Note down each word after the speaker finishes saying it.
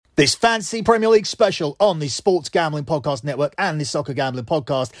This Fantasy Premier League special on the Sports Gambling Podcast Network and the Soccer Gambling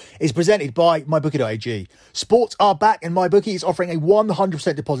Podcast is presented by MyBookie.ag. Sports are back and MyBookie is offering a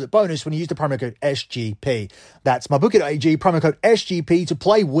 100% deposit bonus when you use the promo code SGP. That's MyBookie.ag, promo code SGP to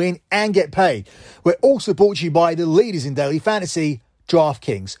play, win and get paid. We're also brought to you by the leaders in daily fantasy,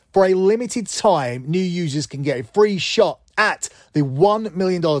 DraftKings. For a limited time, new users can get a free shot at the $1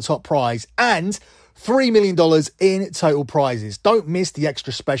 million top prize and $3 million in total prizes. Don't miss the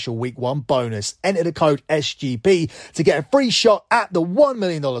extra special week one bonus. Enter the code SGP to get a free shot at the $1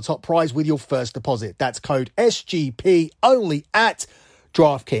 million top prize with your first deposit. That's code SGP only at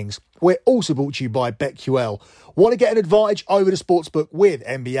DraftKings. We're also brought to you by BetQL. Want to get an advantage over the sportsbook with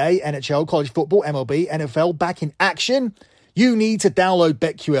NBA, NHL, college football, MLB, NFL back in action? You need to download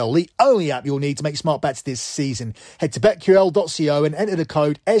BetQL, the only app you'll need to make smart bets this season. Head to betql.co and enter the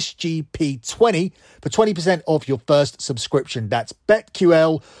code SGP20 for 20% off your first subscription. That's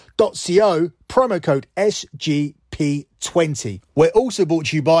betql.co, promo code SGP20. We're also brought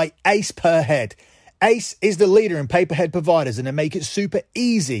to you by Ace Per Head. Ace is the leader in pay-per-head providers and they make it super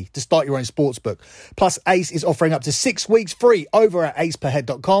easy to start your own sportsbook. Plus, Ace is offering up to 6 weeks free over at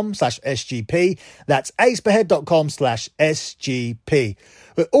aceperhead.com/SGP. That's aceperhead.com/SGP.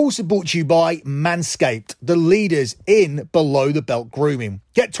 We're also brought to you by Manscaped, the leaders in below-the-belt grooming.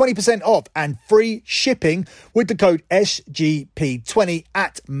 Get 20% off and free shipping with the code SGP20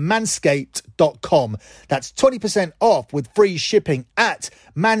 at manscaped.com. That's 20% off with free shipping at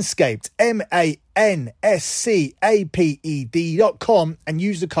Manscaped, MANSCAPED.com, and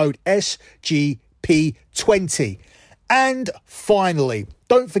use the code SGP20. And finally,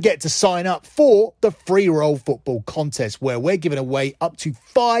 don't forget to sign up for the Free Roll Football Contest, where we're giving away up to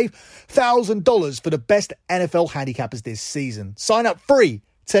 $5,000 for the best NFL handicappers this season. Sign up free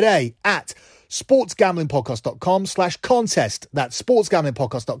today at sportsgamblingpodcast.com/contest. That's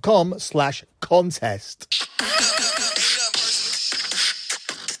sportsgamblingpodcast.com/contest.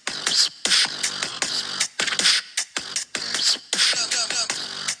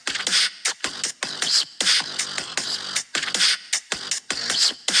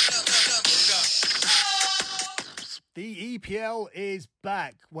 The EPL is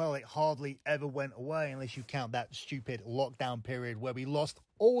back. Well, it hardly ever went away unless you count that stupid lockdown period where we lost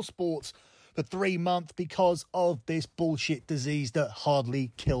all sports for 3 months because of this bullshit disease that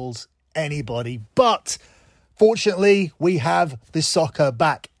hardly kills anybody. But fortunately, we have the soccer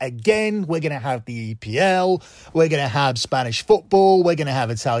back again. We're going to have the EPL. We're going to have Spanish football. We're going to have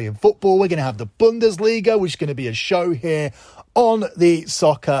Italian football. We're going to have the Bundesliga, which is going to be a show here on the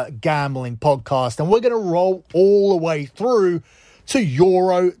Soccer Gambling Podcast. And we're going to roll all the way through to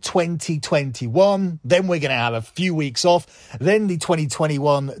Euro 2021. Then we're going to have a few weeks off. Then the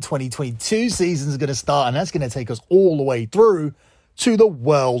 2021-2022 season is going to start, and that's going to take us all the way through to the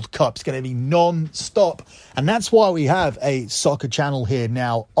World Cup. It's going to be non-stop. And that's why we have a soccer channel here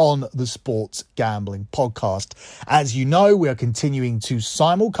now on the Sports Gambling Podcast. As you know, we are continuing to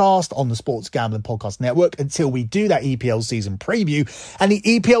simulcast on the Sports Gambling Podcast Network until we do that EPL season preview. And the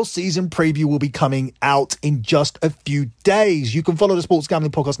EPL season preview will be coming out in just a few days. You can follow the Sports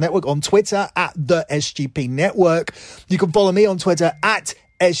Gambling Podcast Network on Twitter at the SGP Network. You can follow me on Twitter at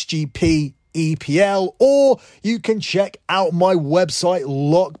SGP EPL, or you can check out my website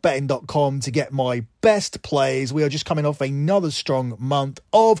lockbetting.com to get my best plays. We are just coming off another strong month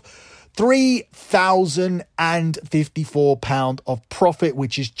of £3,054 of profit,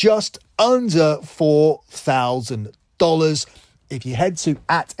 which is just under $4,000. If you head to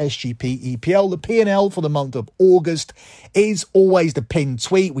at SGP EPL, the P&L for the month of August is always the pinned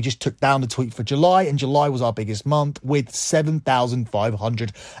tweet. We just took down the tweet for July, and July was our biggest month with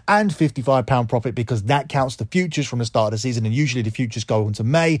 £7,555 profit because that counts the futures from the start of the season, and usually the futures go into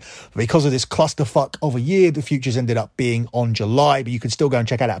May. But because of this clusterfuck of a year, the futures ended up being on July, but you can still go and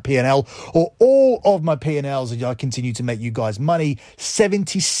check out that P&L or all of my P&Ls as I continue to make you guys money.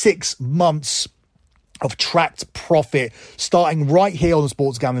 76 months of tracked profit, starting right here on the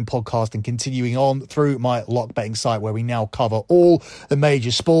Sports Gambling Podcast and continuing on through my lock betting site, where we now cover all the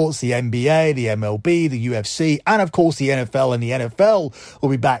major sports, the NBA, the MLB, the UFC, and of course the NFL. And the NFL will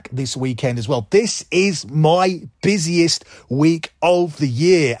be back this weekend as well. This is my busiest week of the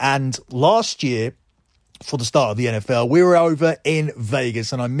year, and last year, for the start of the NFL, we were over in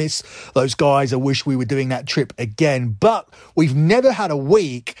Vegas, and I miss those guys. I wish we were doing that trip again, but we've never had a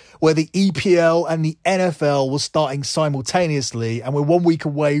week where the EPL and the NFL were starting simultaneously, and we're 1 week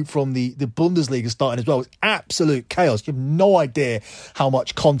away from the Bundesliga starting as well. It's absolute chaos. You have no idea how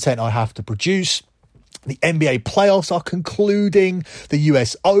much content I have to produce. The NBA playoffs are concluding. The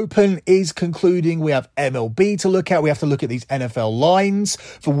US Open is concluding. We have MLB to look at. We have to look at these NFL lines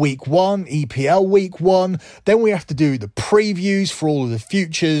for week 1, EPL week 1. Then we have to do the previews for all of the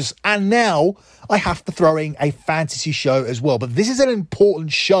futures. And now I have to throw in a fantasy show as well. But this is an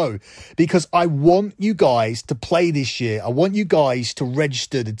important show because I want you guys to play this year. I want you guys to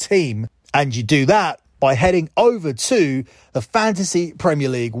register the team. And you do that by heading over to the Fantasy Premier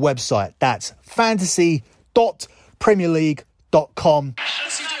League website. That's fantasy.premierleague.com.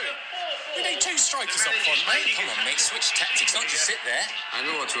 What's he doing? We need 2 strikers up front, mate. Come on, mate. Switch tactics. Don't just sit there. I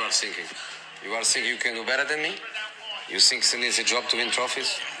know what you are thinking. You are thinking you can do better than me? You think it needs a job to win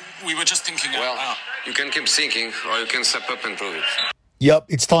trophies? We were just thinking Well, you can keep thinking or you can step up and prove it. Yep,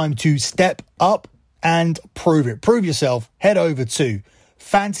 it's time to step up and prove it. Prove yourself. Head over to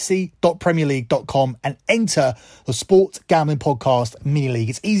fantasy.premierleague.com and enter the Sports Gambling Podcast Mini League.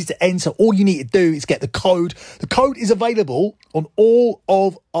 It's easy to enter. All you need to do is get the code. The code is available on all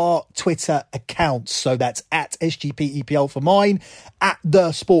of our Twitter accounts. So that's at SGPEPL for mine, at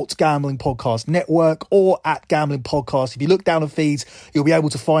the Sports Gambling Podcast Network, or at Gambling Podcast. If you look down the feeds, you'll be able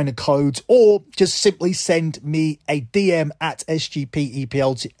to find the codes, or just simply send me a DM at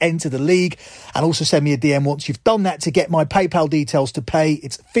SGPEPL to enter the league, and also send me a DM once you've done that to get my PayPal details to pay.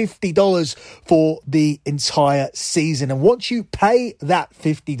 It's $50 for the entire season. And once you pay that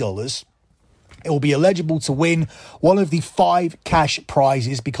 $50, it will be eligible to win one of the 5 cash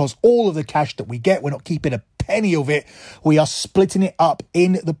prizes, because all of the cash that we get, we're not keeping a penny of it. We are splitting it up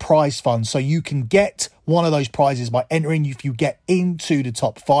in the prize fund. So you can get one of those prizes by entering if you get into the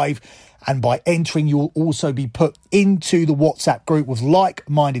top 5. And by entering, you will also be put into the WhatsApp group with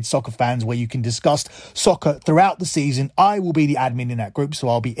like-minded soccer fans where you can discuss soccer throughout the season. I will be the admin in that group, so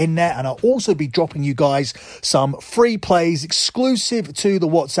I'll be in there. And I'll also be dropping you guys some free plays exclusive to the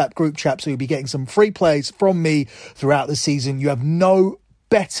WhatsApp group chat. So you'll be getting some free plays from me throughout the season. You have no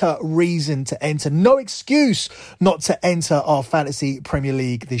better reason to enter, no excuse not to enter our Fantasy Premier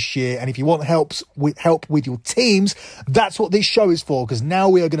League this year. And if you want help with your teams, that's what this show is for, because now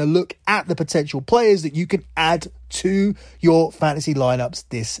we are going to look at the potential players that you can add to your fantasy lineups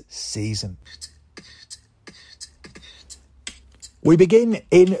this season. We begin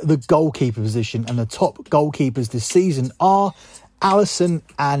in the goalkeeper position, and the top goalkeepers this season are Alisson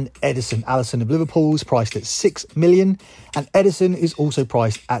and Ederson. Alisson of Liverpool is priced at 6 million, and Ederson is also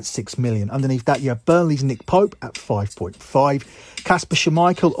priced at 6 million. Underneath that, you have Burnley's Nick Pope at 5.5. Kasper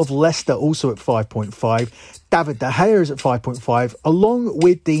Schmeichel of Leicester also at 5.5. David De Gea is at 5.5, along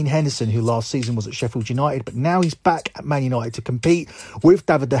with Dean Henderson, who last season was at Sheffield United, but now he's back at Man United to compete with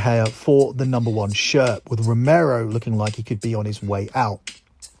David De Gea for the number 1 shirt, with Romero looking like he could be on his way out.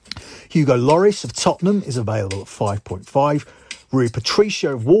 Hugo Lloris of Tottenham is available at 5.5. Rui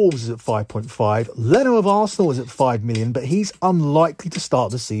Patricio of Wolves is at 5.5. Leno of Arsenal is at 5 million, but he's unlikely to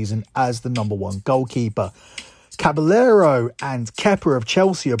start the season as the number 1 goalkeeper. Caballero and Kepa of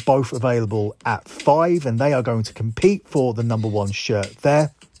Chelsea are both available at 5, and they are going to compete for the number 1 shirt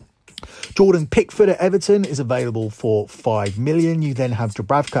there. Jordan Pickford at Everton is available for 5 million. You then have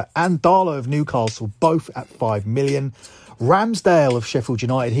Dubravka and Darlow of Newcastle, both at 5 million. Ramsdale of Sheffield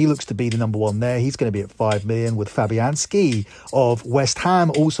United, he looks to be the number 1 there. He's going to be at 5 million, with Fabianski of West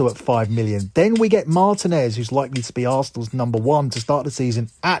Ham also at 5 million. Then we get Martinez, who's likely to be Arsenal's number 1 to start the season,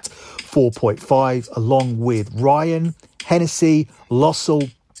 at 4.5, along with Ryan, Hennessy,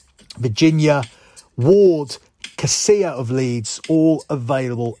 Lossell, Virginia, Ward, Casilla of Leeds, all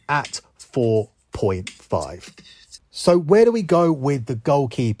available at 4.5. So where do we go with the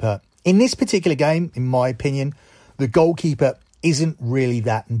goalkeeper? In this particular game, in my opinion, the goalkeeper isn't really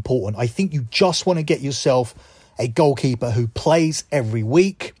that important. I think you just want to get yourself a goalkeeper who plays every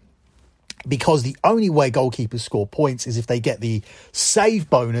week, because the only way goalkeepers score points is if they get the save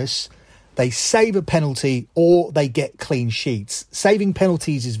bonus, they save a penalty, or they get clean sheets. Saving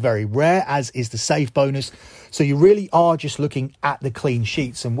penalties is very rare, as is the save bonus. So you really are just looking at the clean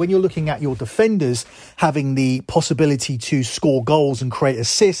sheets. And when you're looking at your defenders having the possibility to score goals and create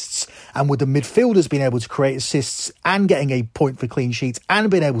assists, and with the midfielders being able to create assists and getting a point for clean sheets and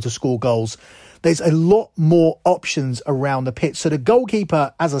being able to score goals, there's a lot more options around the pitch. So the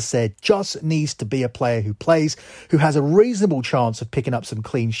goalkeeper, as I said, just needs to be a player who plays, who has a reasonable chance of picking up some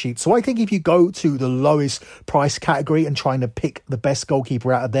clean sheets. So I think if you go to the lowest price category and trying to pick the best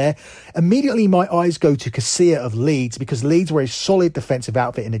goalkeeper out of there, immediately my eyes go to Casilla of Leeds, because Leeds were a solid defensive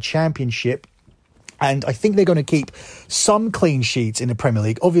outfit in the Championship. And I think they're going to keep some clean sheets in the Premier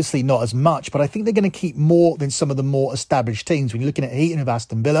League. Obviously not as much, but I think they're going to keep more than some of the more established teams. When you're looking at Heaton of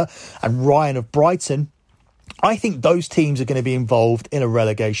Aston Villa and Ryan of Brighton, I think those teams are going to be involved in a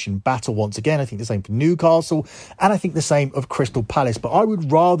relegation battle once again. I think the same for Newcastle, and I think the same of Crystal Palace. But I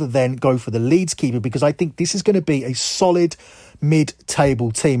would rather then go for the Leeds keeper, because I think this is going to be a solid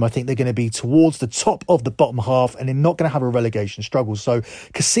mid-table team. I think they're going to be towards the top of the bottom half, and they're not going to have a relegation struggle. So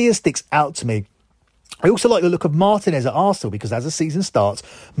Casilla sticks out to me. I also like the look of Martinez at Arsenal, because as the season starts,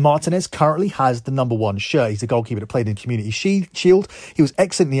 Martinez currently has the number 1 shirt. He's the goalkeeper that played in the Community Shield. He was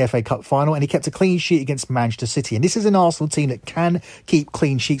excellent in the FA Cup final, and he kept a clean sheet against Manchester City. And this is an Arsenal team that can keep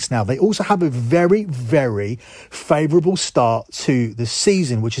clean sheets now. They also have a very, very favourable start to the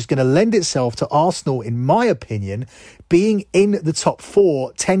season, which is going to lend itself to Arsenal, in my opinion, being in the top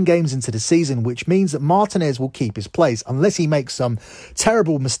 4 10 games into the season, which means that Martinez will keep his place unless he makes some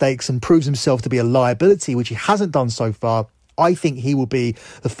terrible mistakes and proves himself to be a liability, which he hasn't done so far. I think he will be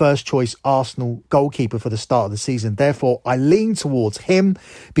the first choice Arsenal goalkeeper for the start of the season. Therefore, I lean towards him,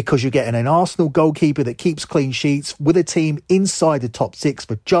 because you're getting an Arsenal goalkeeper that keeps clean sheets with a team inside the top 6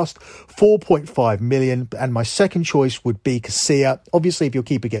 for just 4.5 million. And my second choice would be Casilla. Obviously, if your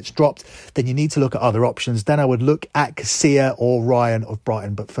keeper gets dropped, then you need to look at other options. Then I would look at Casilla or Ryan of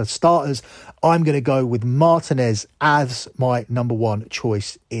Brighton. But for starters, I'm going to go with Martinez as my number 1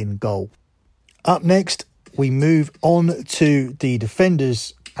 choice in goal. Up next, we move on to the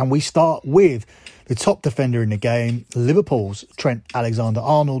defenders, and we start with the top defender in the game, Liverpool's Trent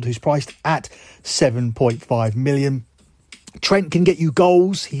Alexander-Arnold, who's priced at 7.5 million. Trent can get you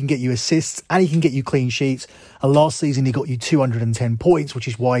goals, he can get you assists, and he can get you clean sheets. And last season, he got you 210 points, which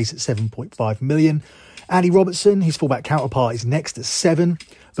is why he's at 7.5 million. Andy Robertson, his fullback counterpart, is next at 7.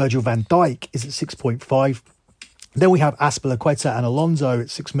 Virgil van Dijk is at 6.5. Then we have Azpilicueta and Alonso at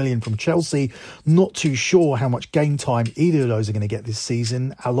 6 million from Chelsea. Not too sure how much game time either of those are going to get this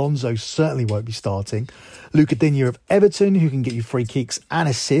season. Alonso certainly won't be starting. Luca Digne of Everton, who can get you free kicks and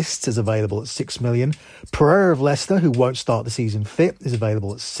assists, is available at 6 million. Pereira of Leicester, who won't start the season fit, is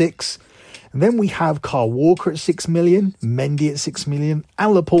available at 6. And then we have Kyle Walker at 6 million, Mendy at 6 million,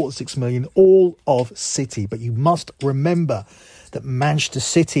 and Laporte at 6 million, all of City. But you must remember that Manchester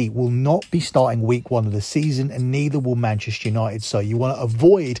City will not be starting week 1 of the season, and neither will Manchester United. So you want to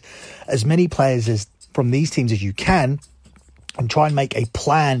avoid as many players as from these teams as you can, and try and make a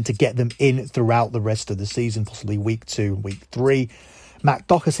plan to get them in throughout the rest of the season, possibly week 2 and week 3. Matt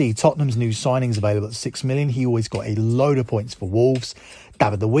Doherty, Tottenham's new signings, available at 6 million. He always got a load of points for Wolves.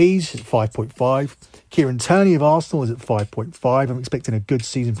 David Luiz at 5.5. Kieran Tierney of Arsenal is at 5.5. I'm expecting a good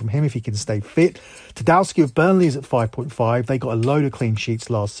season from him if he can stay fit. Tadowski of Burnley is at 5.5. They got a load of clean sheets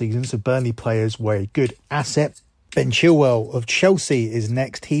last season, so Burnley players were a good asset. Ben Chilwell of Chelsea is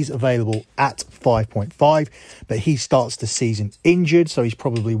next. He's available at 5.5, but he starts the season injured, so he's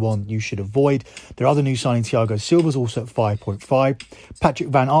probably one you should avoid. Their other new signing, Thiago Silva, is also at 5.5. Patrick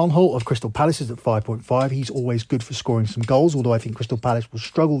Van Aanholt of Crystal Palace is at 5.5. He's always good for scoring some goals, although I think Crystal Palace will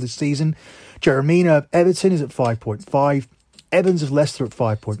struggle this season. Jeremina of Everton is at 5.5. Evans of Leicester at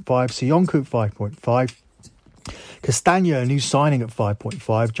 5.5. Sionku at 5.5. Castagna, a new signing at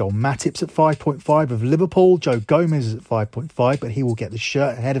 5.5. Joel Matip's at 5.5 of Liverpool. Joe Gomez is at 5.5, but he will get the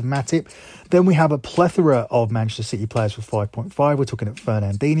shirt ahead of Matip. Then we have a plethora of Manchester City players for 5.5. We're talking at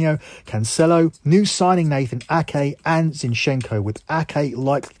Fernandinho, Cancelo, new signing Nathan Ake, and Zinchenko, with Ake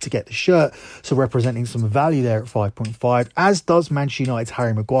likely to get the shirt, so representing some value there at 5.5, as does Manchester United's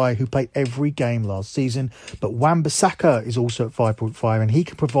Harry Maguire, who played every game last season. But Wan-Bissaka is also at 5.5, and he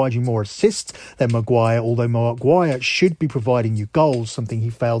can provide you more assists than Maguire, although Maguire should be providing you goals, something he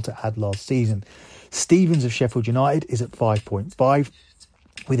failed to add last season. Stevens of Sheffield United is at 5.5.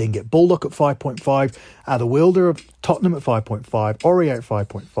 We then get Bullock at 5.5, Wilder of Tottenham at 5.5, Aurier at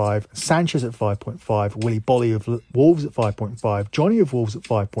 5.5, Sanchez at 5.5, Willy Bolly of Wolves at 5.5, Johnny of Wolves at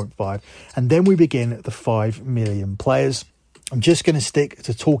 5.5, and then we begin the 5 million players. I'm just going to stick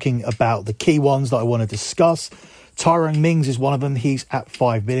to talking about the key ones that I want to discuss. Tyrone Mings is one of them. He's at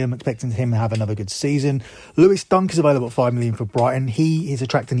 5 million. I'm expecting him to have another good season. Lewis Dunk is available at 5 million for Brighton. He is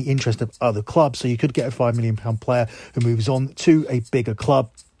attracting the interest of other clubs, so you could get a £5 million player who moves on to a bigger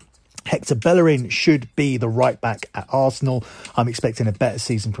club. Hector Bellerin should be the right back at Arsenal. I'm expecting a better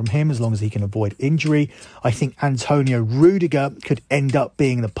season from him as long as he can avoid injury. I think Antonio Rudiger could end up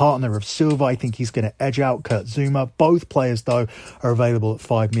being the partner of Silva. I think he's going to edge out Kurt Zouma. Both players, though, are available at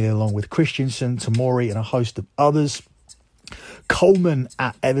 5 million, along with Christensen, Tomori, and a host of others. Coleman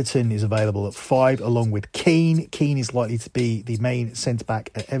at Everton is available at 5, along with Keane. Keane is likely to be the main centre-back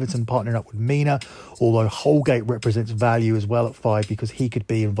at Everton, partnering up with Mina, although Holgate represents value as well at 5 because he could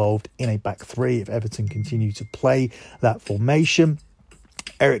be involved in a back 3 if Everton continue to play that formation.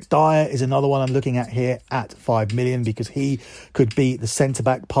 Eric Dyer is another one I'm looking at here at 5 million because he could be the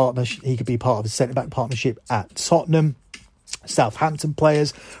centre-back partner. He could be part of the centre-back partnership at Tottenham. Southampton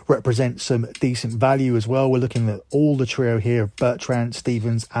players represent some decent value as well. We're looking at all the trio here of Bertrand,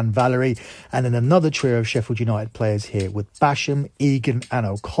 Stevens and Valery, and then another trio of Sheffield United players here with Basham, Egan and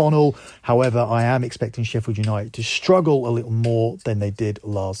O'Connell. However, I am expecting Sheffield United to struggle a little more than they did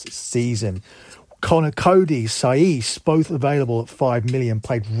last season. Connor Cody, Saiss, both available at 5 million,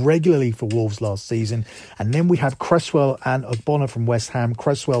 played regularly for Wolves last season. And then we have Cresswell and Ogbonna from West Ham.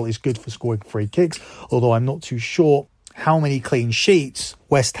 Cresswell is good for scoring free kicks, although I'm not too sure how many clean sheets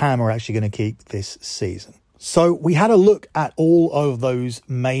West Ham are actually going to keep this season. So we had a look at all of those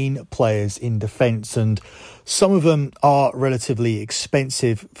main players in defence, and some of them are relatively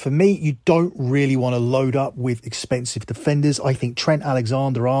expensive. For me, you don't really want to load up with expensive defenders. I think Trent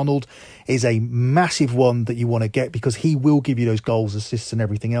Alexander-Arnold is a massive one that you want to get because he will give you those goals, assists and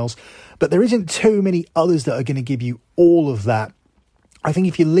everything else. But there isn't too many others that are going to give you all of that. I think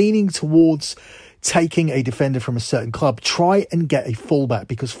if you're leaning towards taking a defender from a certain club, try and get a fullback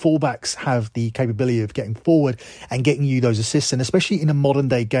because fullbacks have the capability of getting forward and getting you those assists. And especially in the modern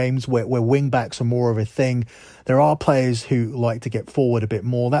day games where wing backs are more of a thing, there are players who like to get forward a bit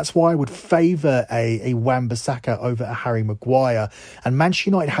more. That's why I would favour a Wan-Bissaka over a Harry Maguire. And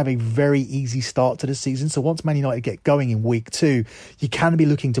Manchester United have a very easy start to the season. So once Man United get going in week 2, you can be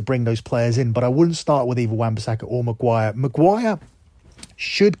looking to bring those players in. But I wouldn't start with either Wan-Bissaka or Maguire. Maguire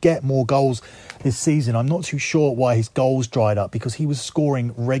should get more goals this season. I'm not too sure why his goals dried up because he was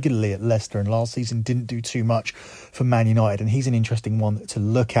scoring regularly at Leicester and last season didn't do too much for Man United, and he's an interesting one to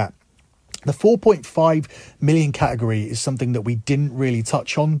look at. The 4.5 million category is something that we didn't really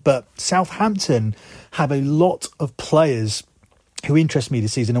touch on, but Southampton have a lot of players who interest me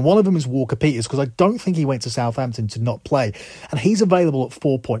this season, and one of them is Walker Peters because I don't think he went to Southampton to not play, and he's available at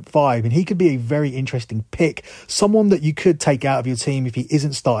 4.5, and he could be a very interesting pick, someone that you could take out of your team if he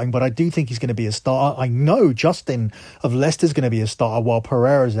isn't starting, but I do think he's going to be a starter. I know Justin of Leicester's going to be a starter while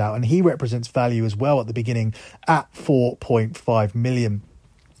Pereira's out, and he represents value as well at the beginning at 4.5 million.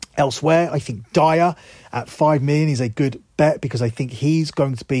 Elsewhere, I think Dyer at 5 million is a good bet because I think he's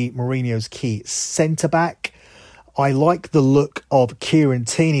going to be Mourinho's key centre-back. I like the look of Kieran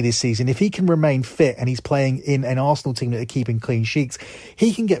Tierney this season. If he can remain fit and he's playing in an Arsenal team that are keeping clean sheets,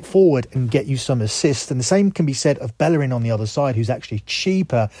 he can get forward and get you some assists. And the same can be said of Bellerin on the other side, who's actually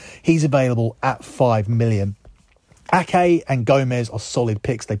cheaper. He's available at 5 million. Ake and Gomez are solid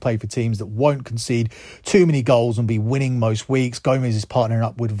picks. They play for teams that won't concede too many goals and be winning most weeks. Gomez is partnering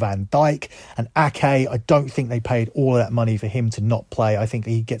up with Van Dijk, and Ake, I don't think they paid all of that money for him to not play. I think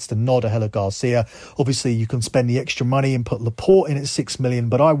he gets the nod ahead of Garcia. Obviously, you can spend the extra money and put Laporte in at 6 million,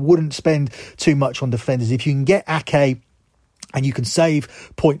 but I wouldn't spend too much on defenders. If you can get Ake and you can save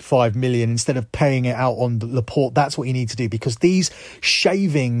 0.5 million instead of paying it out on the Laporte, that's what you need to do because these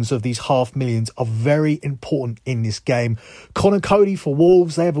shavings of these $500,000 are very important in this game. Connor Cody for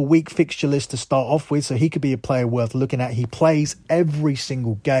Wolves, they have a weak fixture list to start off with, so he could be a player worth looking at. He plays every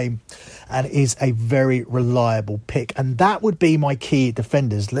single game and is a very reliable pick, and that would be my key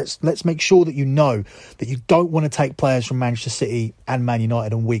defenders. Let's make sure that you know that you don't want to take players from Manchester City and Man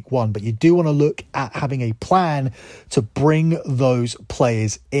United on week 1, but you do want to look at having a plan to bring those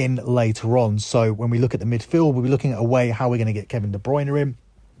players in later on. So when we look at the midfield, we'll be looking at a way how we're going to get Kevin De Bruyne in.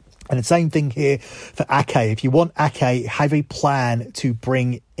 And the same thing here for Ake. If you want Ake, have a plan to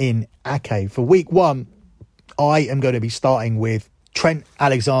bring in Ake. For week 1, I am going to be starting with Trent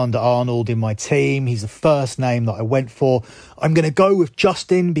Alexander-Arnold in my team. He's the first name that I went for. I'm going to go with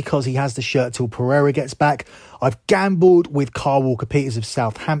Justin because he has the shirt till Pereira gets back. I've gambled with Kyle Walker-Peters of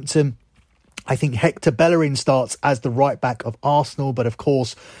Southampton. I think Hector Bellerin starts as the right back of Arsenal, but of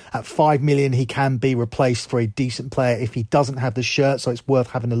course at 5 million he can be replaced for a decent player if he doesn't have the shirt, so it's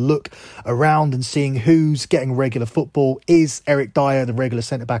worth having a look around and seeing who's getting regular football. Is Eric Dyer the regular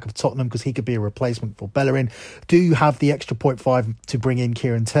centre-back of Tottenham because he could be a replacement for Bellerin? Do you have the extra 0.5 to bring in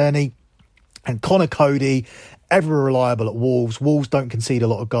Kieran Tierney? And Connor Cody, ever reliable at Wolves. Wolves don't concede a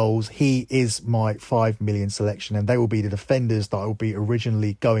lot of goals. He is my 5 million selection, and they will be the defenders that I will be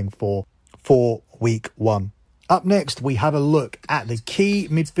originally going for week 1. Up next, we have a look at the key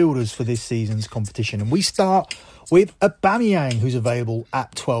midfielders for this season's competition, and we start with Aubameyang, who's available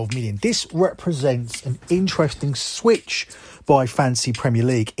at 12 million. This represents an interesting switch by Fantasy Premier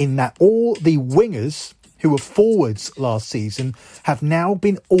League in that all the wingers who were forwards last season have now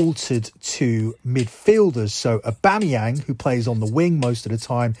been altered to midfielders. So Aubameyang, who plays on the wing most of the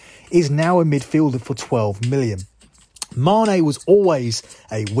time, is now a midfielder for 12 million. Mane was always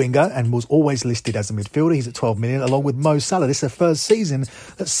a winger and was always listed as a midfielder. He's at 12 million, along with Mo Salah. This is the first season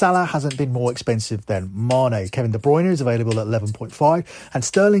that Salah hasn't been more expensive than Mane. Kevin De Bruyne is available at 11.5, and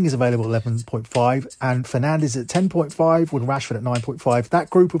Sterling is available at 11.5, and Fernandes at 10.5, with Rashford at 9.5. That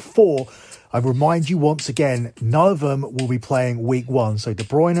group of four, I remind you once again, none of them will be playing week one. So De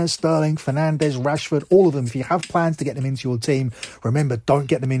Bruyne, Sterling, Fernandes, Rashford, all of them, if you have plans to get them into your team, remember, don't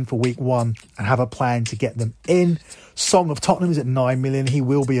get them in for week one and have a plan to get them in. Song of Tottenham is at 9 million. He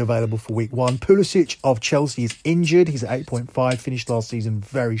will be available for week one. Pulisic of Chelsea is injured. He's at 8.5, finished last season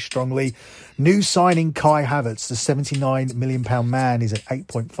very strongly. New signing Kai Havertz, the £79 million man, is at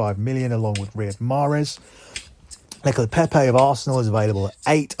 8.5 million, along with Riyad Mahrez. Nicola Pepe of Arsenal is available at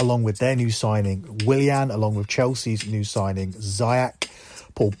 8, along with their new signing Willian, along with Chelsea's new signing Ziyech.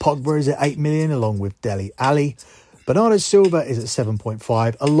 Paul Pogba is at 8 million, along with Dele Alli. Bernardo Silva is at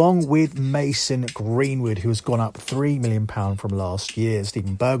 7.5, along with Mason Greenwood, who has gone up £3 million from last year.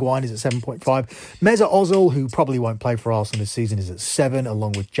 Steven Bergwijn is at 7.5. Mesut Ozil, who probably won't play for Arsenal this season, is at 7,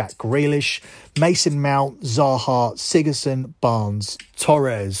 along with Jack Grealish. Mason Mount, Zaha, Sigurdsson, Barnes,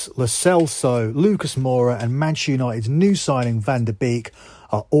 Torres, Lo Celso, Lucas Moura, and Manchester United's new signing Van der Beek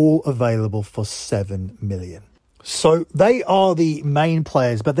are all available for 7 million. So they are the main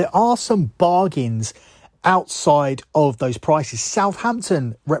players, but there are some bargains outside of those prices.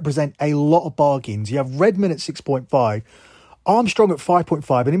 Southampton represent a lot of bargains. You have Redmond at 6.5, Armstrong at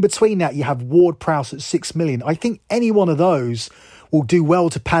 5.5, and in between that you have Ward-Prowse at 6 million. I think any one of those will do well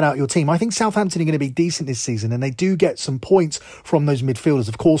to pad out your team. I think Southampton are going to be decent this season, and they do get some points from those midfielders.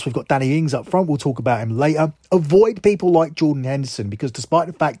 Of course, we've got Danny Ings up front. We'll talk about him later. Avoid people like Jordan Henderson, because despite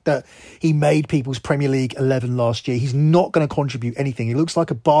the fact that he made people's Premier League 11 last year, he's not going to contribute anything. He looks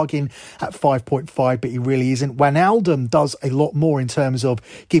like a bargain at 5.5, but he really isn't. Wijnaldum does a lot more in terms of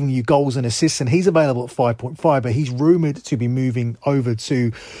giving you goals and assists, and he's available at 5.5, but he's rumoured to be moving over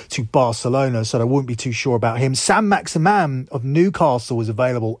to Barcelona, so I wouldn't be too sure about him. Sam Maximan of Newcastle is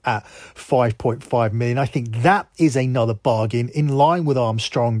available at 5.5 million. I think that is another bargain in line with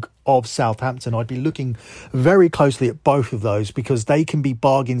Armstrong of Southampton. I'd be looking very closely at both of those, because they can be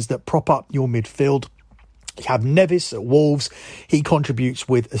bargains that prop up your midfield. You have Neves at Wolves. He contributes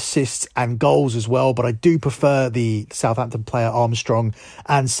with assists and goals as well, but I do prefer the Southampton player Armstrong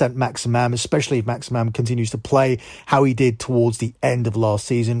and St. Maximin, especially if Maximin continues to play how he did towards the end of last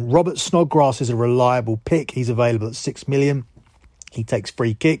season. Robert Snodgrass is a reliable pick. He's available at 6 million. He takes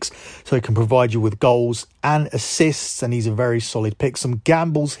free kicks, so he can provide you with goals and assists, and he's a very solid pick. Some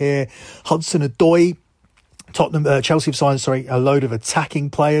gambles here. Hudson-Odoi. Chelsea have signed, a load of attacking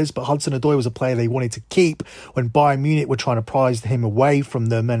players, but Hudson-Odoi was a player they wanted to keep when Bayern Munich were trying to prize him away from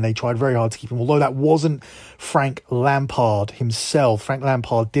them, and they tried very hard to keep him, although that wasn't Frank Lampard himself. Frank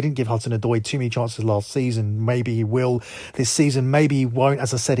Lampard didn't give Hudson-Odoi too many chances last season. Maybe he will this season, maybe he won't.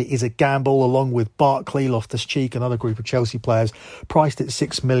 As I said, it is a gamble, along with Barkley, Loftus-Cheek, another group of Chelsea players, priced at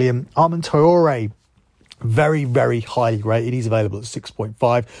 6 million. Armand Traore, very, very highly rated. He's available at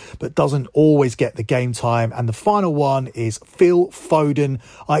 6.5, but doesn't always get the game time. And the final one is Phil Foden.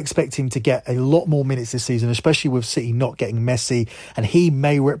 I expect him to get a lot more minutes this season, especially with City not getting Messi, and he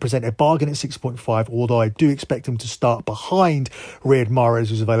may represent a bargain at 6.5, although I do expect him to start behind Riyad Mahrez,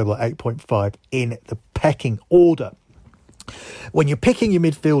 who's available at 8.5 in the pecking order. When you're picking your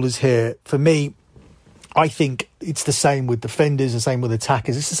midfielders here, for me, I think it's the same with defenders, the same with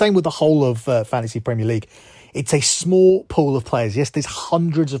attackers. It's the same with the whole of Fantasy Premier League. It's a small pool of players. Yes, there's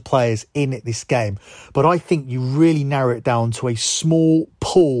hundreds of players in this game, but I think you really narrow it down to a small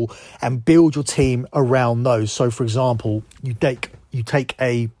pool and build your team around those. So, for example, you take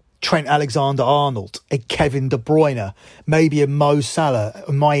a Trent Alexander-Arnold, a Kevin De Bruyne, maybe a Mo Salah.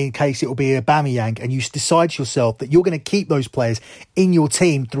 In my case, it will be a Aubameyang, and you decide to yourself that you're going to keep those players in your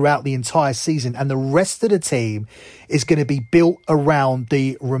team throughout the entire season, and the rest of the team is going to be built around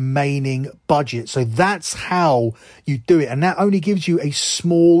the remaining budget. So that's how you do it, and that only gives you a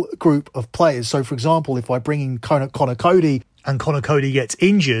small group of players. So, for example, if I bring in Connor Cody and Connor Cody gets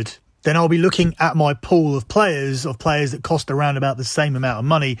injured, then I'll be looking at my pool of players that cost around about the same amount of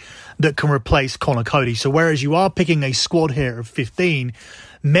money that can replace Connor Cody. So whereas you are picking a squad here of 15,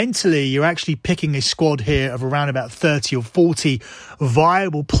 mentally you're actually picking a squad here of around about 30 or 40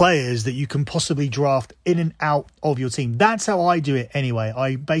 viable players that you can possibly draft in and out of your team. That's how I do it anyway.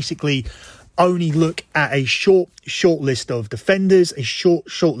 I basically only look at a short list of defenders, a short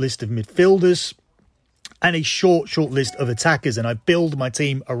list of midfielders, and a short list of attackers, and I build my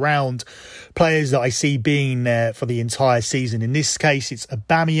team around players that I see being there for the entire season. In this case, it's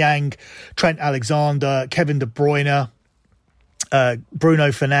Aubameyang, Trent Alexander, Kevin De Bruyne, Bruno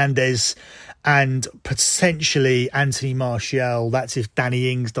Fernandes, and potentially Anthony Martial. That's if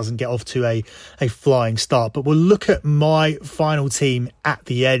Danny Ings doesn't get off to a flying start. But we'll look at my final team at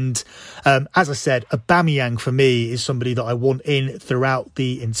the end. As I said, Aubameyang for me is somebody that I want in throughout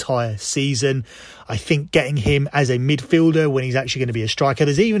the entire season. I think getting him as a midfielder when he's actually going to be a striker,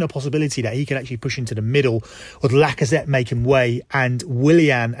 there's even a possibility that he can actually push into the middle with Lacazette making way and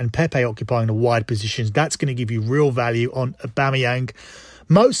Willian and Pepe occupying the wide positions. That's going to give you real value on Aubameyang.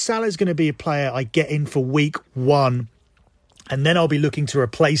 Mo Salah is going to be a player I get in for week 1. And then I'll be looking to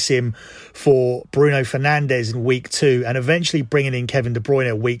replace him for Bruno Fernandes in week 2 and eventually bringing in Kevin De Bruyne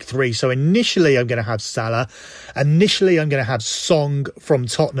at week 3. So initially I'm going to have Salah. Initially I'm going to have Song from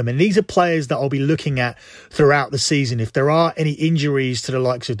Tottenham. And these are players that I'll be looking at throughout the season. If there are any injuries to the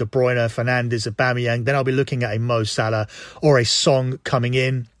likes of De Bruyne, Fernandes, Aubameyang, then I'll be looking at a Mo Salah or a Song coming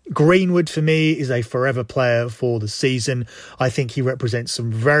in. Greenwood for me is a forever player for the season. I think he represents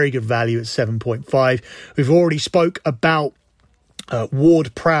some very good value at 7.5. We've already spoke about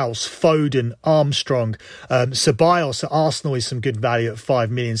Ward-Prowse, Foden, Armstrong, Ceballos at Arsenal is some good value at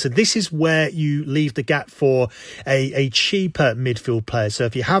 5 million. So this is where you leave the gap for a cheaper midfield player. So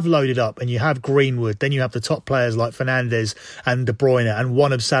if you have loaded up and you have Greenwood, then you have the top players like Fernandes and De Bruyne and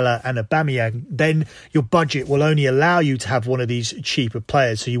one of Salah and Aubameyang, then your budget will only allow you to have one of these cheaper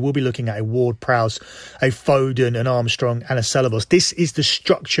players. So you will be looking at a Ward-Prowse, a Foden, an Armstrong and a Ceballos. This is the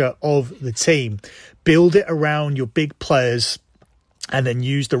structure of the team. Build it around your big players and then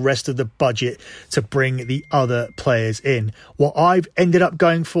use the rest of the budget to bring the other players in. What I've ended up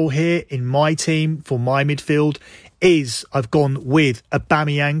going for here in my team for my midfield is I've gone with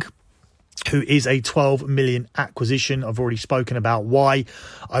Aubameyang, who is a 12 million acquisition. I've already spoken about why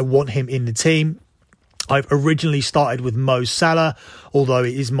I want him in the team. I've originally started with Mo Salah, although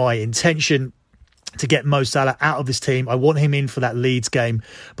it is my intention to get Mo Salah out of this team. I want him in for that Leeds game,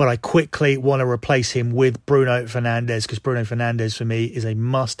 but I quickly want to replace him with Bruno Fernandes because Bruno Fernandes for me is a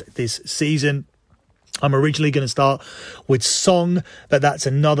must this season. I'm originally going to start with Song, but that's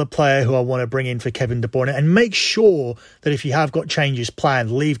another player who I want to bring in for Kevin De Bruyne. And make sure that if you have got changes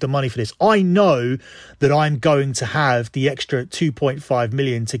planned, leave the money for this. I know that I'm going to have the extra 2.5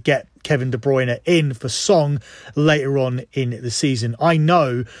 million to get Kevin De Bruyne in for Song later on in the season. I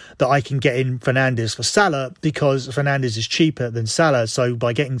know that I can get in Fernandes for Salah because Fernandes is cheaper than Salah. So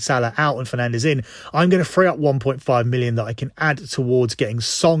by getting Salah out and Fernandes in, I'm going to free up 1.5 million that I can add towards getting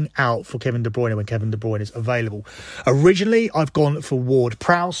Song out for Kevin De Bruyne when Kevin De Bruyne is available. Originally, I've gone for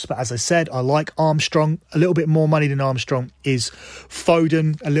Ward-Prowse, but as I said, I like Armstrong. A little bit more money than Armstrong is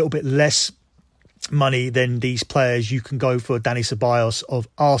Foden, a little bit less money than these players. You can go for Dani Ceballos of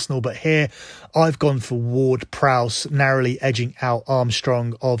Arsenal, but here I've gone for Ward-Prowse, narrowly edging out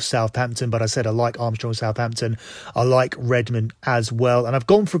Armstrong of Southampton. But I said I like Armstrong of Southampton. I like Redmond as well, and I've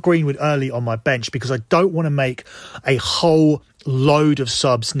gone for Greenwood early on my bench because I don't want to make a whole load of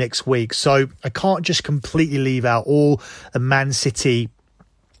subs next week. So I can't just completely leave out all the Man City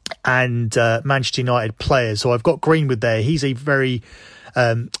and Manchester United players. So I've got Greenwood there. He's a very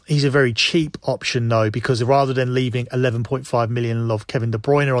cheap option though, because rather than leaving 11.5 million of Kevin De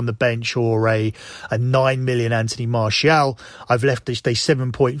Bruyne on the bench or a 9 million Anthony Martial, I've left a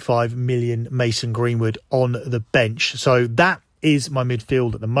 7.5 million Mason Greenwood on the bench. So that is my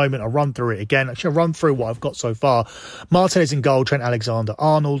midfield at the moment. I'll run through it again. Actually, I'll run through what I've got so far. Martinez in goal, Trent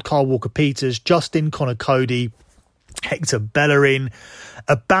Alexander-Arnold, Kyle Walker-Peters, Justin, Connor Cody, Hector Bellerin,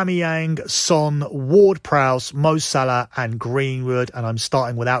 Aubameyang, Son, Ward-Prowse, Mo Salah and Greenwood. And I'm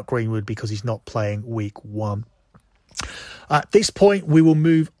starting without Greenwood because he's not playing week 1. At this point, we will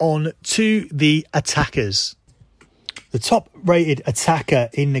move on to the attackers. The top-rated attacker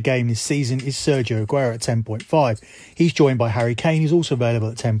in the game this season is Sergio Aguero at 10.5. He's joined by Harry Kane, who's also available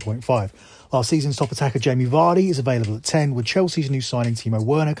at 10.5. Last season's top attacker Jamie Vardy is available at 10, with Chelsea's new signing Timo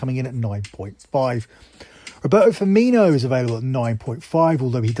Werner coming in at 9.5. Roberto Firmino is available at 9.5,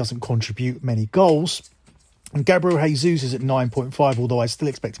 although he doesn't contribute many goals. And Gabriel Jesus is at 9.5, although I still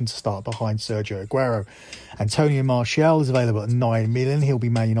expect him to start behind Sergio Aguero. Antonio Martial is available at 9 million. He'll be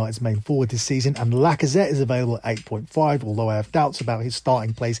Man United's main forward this season. And Lacazette is available at 8.5, although I have doubts about his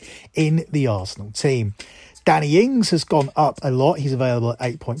starting place in the Arsenal team. Danny Ings has gone up a lot. He's available at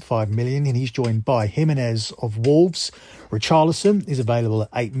 8.5 million, and he's joined by Jimenez of Wolves. Richarlison is available at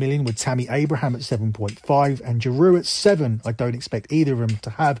 8 million, with Tammy Abraham at 7.5 and Giroud at 7. I don't expect either of them to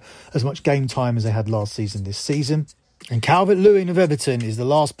have as much game time as they had last season this season. And Calvert-Lewin of Everton is the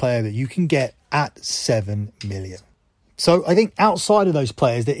last player that you can get at 7 million. So I think outside of those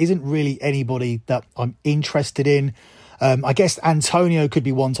players, there isn't really anybody that I'm interested in. I guess Antonio could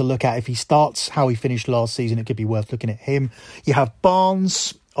be one to look at. If he starts how he finished last season, it could be worth looking at him. You have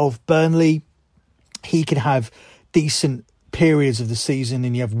Barnes of Burnley. He can have decent periods of the season,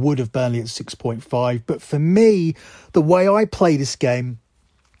 and you have Wood of Burnley at 6.5. But for me, the way I play this game,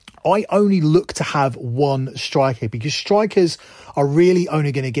 I only look to have one striker, because strikers are really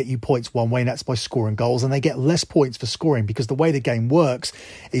only going to get you points one way, and that's by scoring goals. And they get less points for scoring, because the way the game works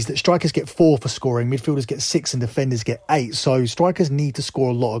is that strikers get 4 for scoring, midfielders get 6, and defenders get 8. So strikers need to score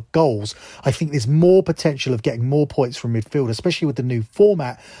a lot of goals. I think there's more potential of getting more points from midfield, especially with the new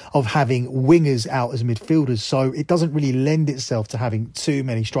format of having wingers out as midfielders. So it doesn't really lend itself to having too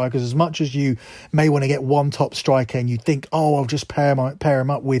many strikers. As much as you may want to get one top striker and you think, oh, I'll just pair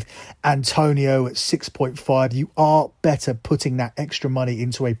him up with Antonio at 6.5, you are better putting that extra money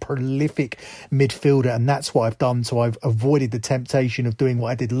into a prolific midfielder, and that's what I've done. So I've avoided the temptation of doing what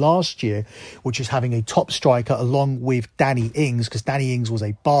I did last year, which is having a top striker along with Danny Ings, because Danny Ings was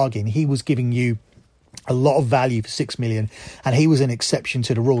a bargain. He was giving you a lot of value for 6 million, and he was an exception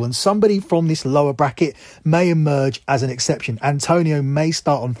to the rule. And somebody from this lower bracket may emerge as an exception. Antonio may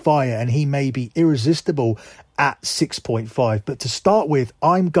start on fire and he may be irresistible at 6.5. But to start with,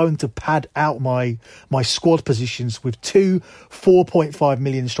 I'm going to pad out my squad positions with 2 4.5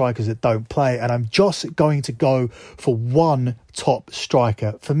 million strikers that don't play, and I'm just going to go for one top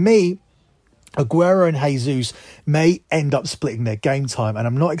striker. For me, Aguero and Jesus may end up splitting their game time, and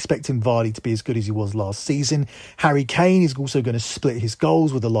I'm not expecting Vardy to be as good as he was last season. Harry Kane is also going to split his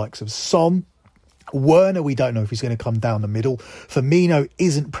goals with the likes of Son. Werner, we don't know if he's going to come down the middle. Firmino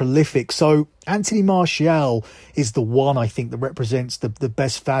isn't prolific, so Anthony Martial is the one I think that represents the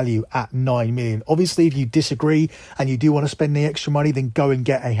best value at 9 million. Obviously, if you disagree and you do want to spend the extra money, then go and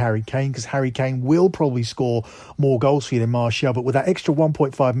get a Harry Kane, because Harry Kane will probably score more goals for you than Martial. But with that extra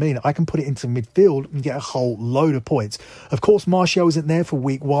 1.5 million, I can put it into midfield and get a whole load of points. Of course, Martial isn't there for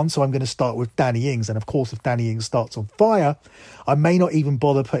week 1, so I'm going to start with Danny Ings. And of course, if Danny Ings starts on fire, I may not even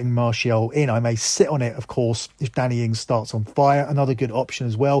bother putting Martial in. I may sit on it, of course, if Danny Ings starts on fire. Another good option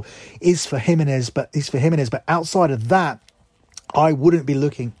as well is for Jimenez, but outside of that, I wouldn't be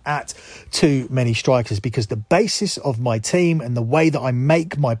looking at too many strikers, because the basis of my team and the way that I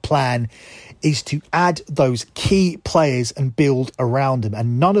make my plan is to add those key players and build around them.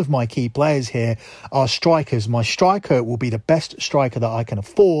 And none of my key players here are strikers. My striker will be the best striker that I can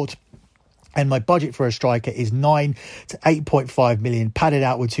afford, and my budget for a striker is 9 to 8.5 million, padded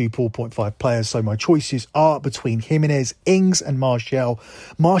out with 2 4.5 players. So my choices are between Jimenez, Ings and Martial.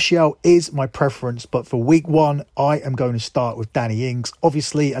 Martial is my preference, but for week 1, I am going to start with Danny Ings.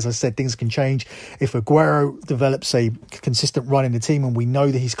 Obviously, as I said, things can change. If Aguero develops a consistent run in the team, and we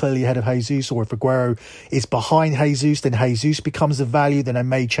know that he's clearly ahead of Jesus, or if Aguero is behind Jesus, then Jesus becomes the value, then I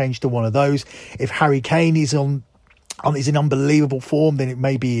may change to one of those. If Harry Kane is in unbelievable form, then it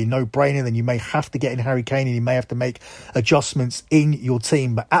may be a no-brainer. Then you may have to get in Harry Kane, and you may have to make adjustments in your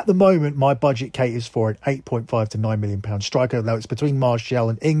team. But at the moment, my budget caters for an 8.5 to 9 million pound striker, though it's between Martial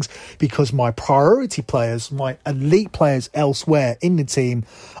and Ings, because my priority players, my elite players elsewhere in the team,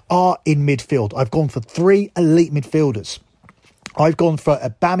 are in midfield. I've gone for 3 elite midfielders. I've gone for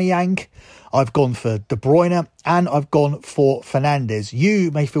Aubameyang, I've gone for De Bruyne, and I've gone for Fernandes. You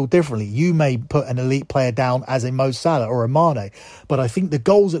may feel differently. You may put an elite player down as a Mo Salah or a Mane, but I think the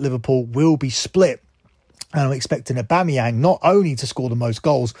goals at Liverpool will be split. And I'm expecting Aubameyang not only to score the most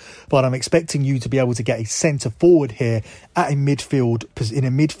goals, but I'm expecting you to be able to get a centre forward here at in a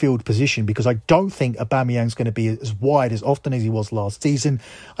midfield position, because I don't think Aubameyang's going to be as wide as often as he was last season.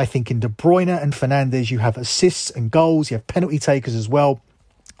 I think in De Bruyne and Fernandes, you have assists and goals, you have penalty takers as well.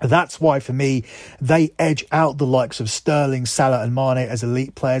 That's why, for me, they edge out the likes of Sterling, Salah and Mane as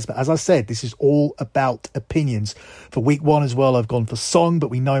elite players. But as I said, this is all about opinions. For week 1 as well, I've gone for Song, but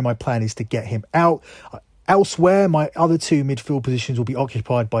we know my plan is to get him out. Elsewhere, my other 2 midfield positions will be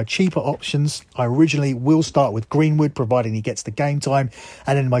occupied by cheaper options. I originally will start with Greenwood, providing he gets the game time.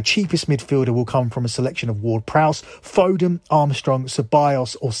 And then my cheapest midfielder will come from a selection of Ward-Prowse, Foden, Armstrong,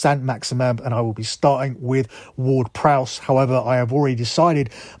 Ceballos or Saint-Maximin. And I will be starting with Ward-Prowse. However, I have already decided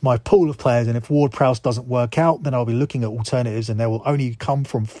my pool of players. And if Ward-Prowse doesn't work out, then I'll be looking at alternatives. And they will only come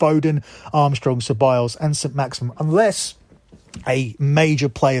from Foden, Armstrong, Ceballos and Saint-Maximin, unless a major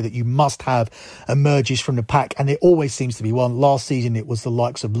player that you must have emerges from the pack, and it always seems to be one. Last season it was the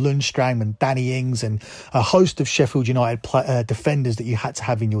likes of Lundstram and Danny Ings and a host of Sheffield United defenders that you had to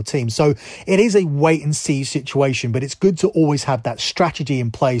have in your team. So it is a wait and see situation, but it's good to always have that strategy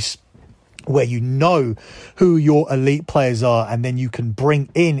in place where you know who your elite players are, and then you can bring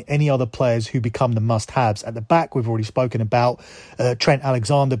in any other players who become the must-haves. At the back, we've already spoken about Trent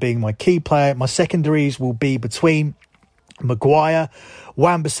Alexander being my key player. My secondaries will be between Maguire,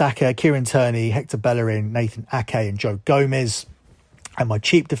 Wan-Bissaka, Kieran Tierney, Hector Bellerin, Nathan Ake and Joe Gomez. And my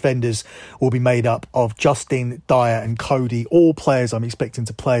cheap defenders will be made up of Justin, Dyer and Cody, all players I'm expecting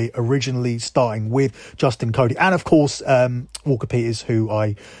to play, originally starting with Justin, Cody and of course Walker-Peters, who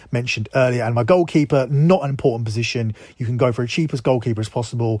I mentioned earlier. And my goalkeeper, not an important position. You can go for a cheapest goalkeeper as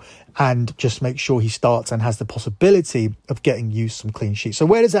possible and just make sure he starts and has the possibility of getting you some clean sheets. So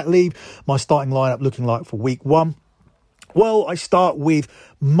where does that leave my starting lineup looking like for week 1? Well, I start with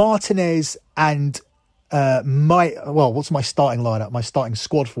Martinez and what's my starting lineup? My starting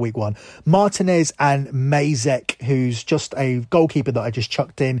squad for week 1. Martinez and Mazek, who's just a goalkeeper that I just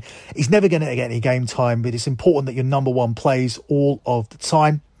chucked in. He's never going to get any game time, but it's important that your number 1 plays all of the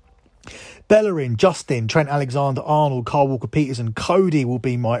time. Bellerin, Justin, Trent Alexander-Arnold, Kyle Walker-Peters and Cody will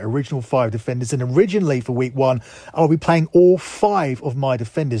be my original 5 defenders. And originally for week 1, I'll be playing all 5 of my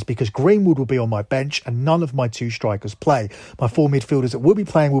defenders because Greenwood will be on my bench and none of my 2 strikers play. My 4 midfielders that will be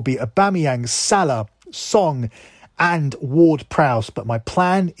playing will be Aubameyang, Salah, Song and Ward-Prowse. But my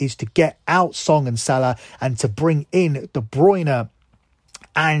plan is to get out Song and Salah and to bring in De Bruyne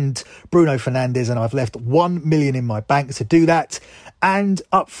and Bruno Fernandes, and I've left 1 million in my bank to do that. And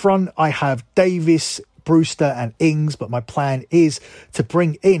up front I have Davis, Brewster and Ings, but my plan is to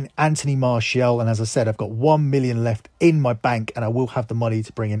bring in Anthony Martial, and as I said, I've got 1 million left in my bank and I will have the money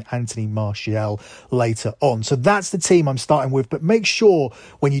to bring in Anthony Martial later on. So that's the team I'm starting with, but make sure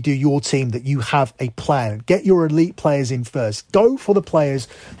when you do your team that you have a plan. Get your elite players in first. Go for the players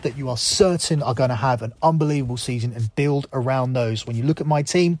that you are certain are going to have an unbelievable season and build around those. When you look at my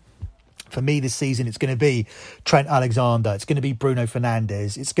team, for me this season, it's going to be Trent Alexander. It's going to be Bruno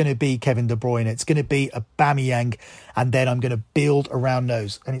Fernandes. It's going to be Kevin De Bruyne. It's going to be Aubameyang. And then I'm going to build around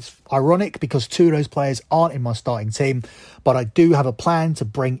those. And it's ironic because 2 of those players aren't in my starting team. But I do have a plan to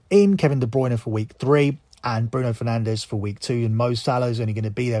bring in Kevin De Bruyne for week 3 and Bruno Fernandes for week 2. And Mo Salah is only going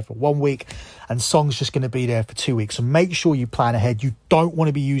to be there for 1 week. And Song's just going to be there for 2 weeks. So make sure you plan ahead. You don't want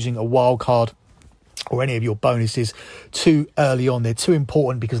to be using a wild card or any of your bonuses too early on. They're too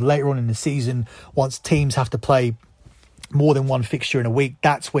important because later on in the season, once teams have to play more than 1 fixture in a week,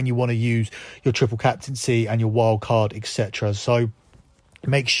 that's when you want to use your triple captaincy and your wild card, etc. So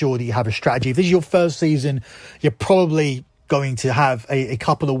make sure that you have a strategy. If this is your first season, you're probably going to have a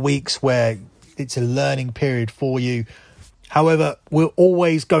couple of weeks where it's a learning period for you. However, we're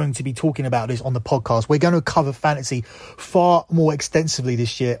always going to be talking about this on the podcast. We're going to cover fantasy far more extensively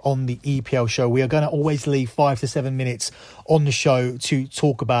this year on the EPL show. We are going to always leave 5 to 7 minutes on the show to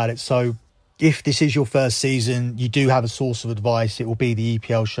talk about it. So if this is your first season, you do have a source of advice. It will be the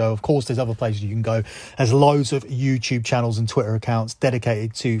EPL show. Of course, there's other places you can go. There's loads of YouTube channels and Twitter accounts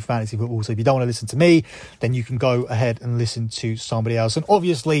dedicated to fantasy football. So if you don't want to listen to me, then you can go ahead and listen to somebody else. And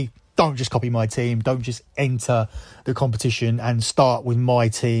obviously, don't just copy my team. Don't just enter the competition and start with my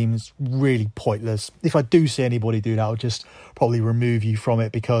team. It's really pointless. If I do see anybody do that, I'll just probably remove you from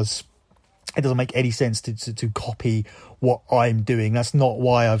it because it doesn't make any sense to copy what I'm doing. That's not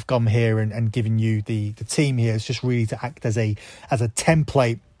why I've come here and given you the team here. It's just really to act as a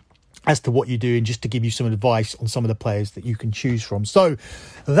template as to what you do and just to give you some advice on some of the players that you can choose from. So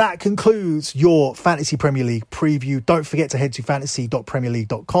that concludes your Fantasy Premier League preview. Don't forget to head to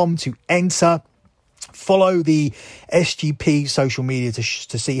fantasy.premierleague.com to enter. Follow the SGP social media to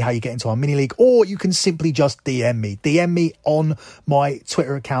see how you get into our mini league, or you can simply just DM me. DM me on my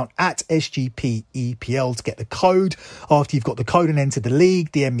Twitter account at SGPEPL to get the code. After you've got the code and entered the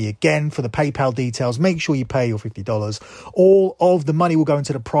league, DM me again for the PayPal details. Make sure you pay your $50. All of the money will go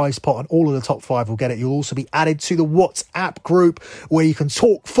into the prize pot and all of the top 5 will get it. You'll also be added to the WhatsApp group where you can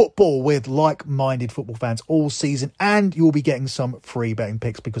talk football with like-minded football fans all season, and you'll be getting some free betting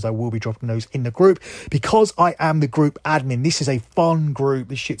picks because I will be dropping those in the group. Because I am the group admin, this is a fun group.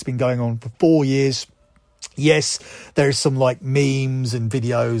 This shit's been going on for 4 years. Yes, there's some like memes and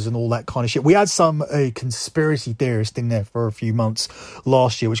videos and all that kind of shit. We had some conspiracy theorist in there for a few months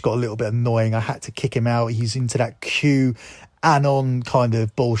last year, which got a little bit annoying. I had to kick him out. He's into that QAnon kind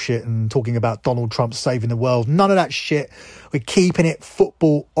of bullshit and talking about Donald Trump saving the world. None of that shit. We're keeping it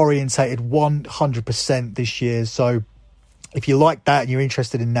football orientated 100% this year. So if you like that and you're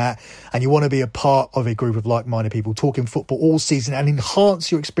interested in that and you want to be a part of a group of like-minded people talking football all season and enhance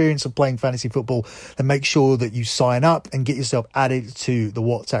your experience of playing fantasy football, then make sure that you sign up and get yourself added to the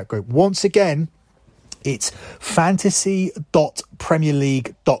WhatsApp group. Once again, it's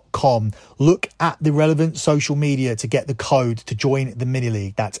fantasy.premierleague.com. Look at the relevant social media to get the code to join the mini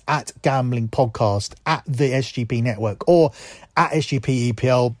league. That's at Gambling Podcast, at the SGP Network, or at SGP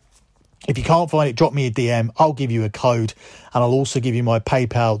EPL. If you can't find it, drop me a DM. I'll give you a code, and I'll also give you my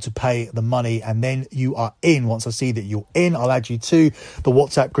PayPal to pay the money, and then you are in. Once I see that you're in, I'll add you to the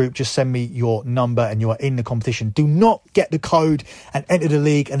WhatsApp group. Just send me your number and you are in the competition. Do not get the code and enter the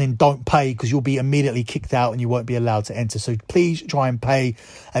league and then don't pay, because you'll be immediately kicked out and you won't be allowed to enter. So please try and pay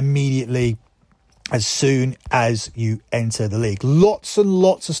immediately as soon as you enter the league. Lots and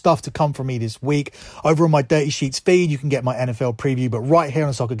lots of stuff to come from me this week. Over on my Dirty Sheets feed, you can get my NFL preview, but right here on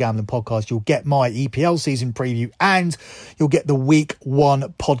the Soccer Gambling Podcast, you'll get my EPL season preview and you'll get the Week 1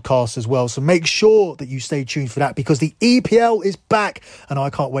 podcast as well. So make sure that you stay tuned for that, because the EPL is back and I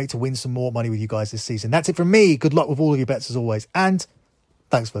can't wait to win some more money with you guys this season. That's it from me. Good luck with all of your bets as always, and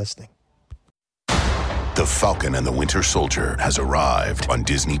thanks for listening. The Falcon and the Winter Soldier has arrived on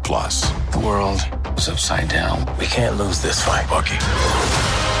Disney+. The world is upside down. We can't lose this fight, Bucky.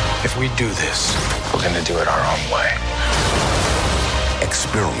 If we do this, we're going to do it our own way.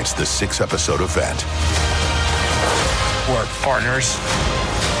 Experience the 6-episode event. Work partners,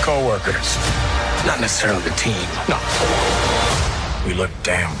 co-workers, not necessarily the team. No. We look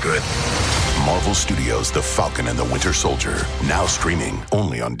damn good. Marvel Studios' The Falcon and the Winter Soldier, now streaming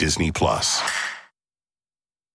only on Disney+.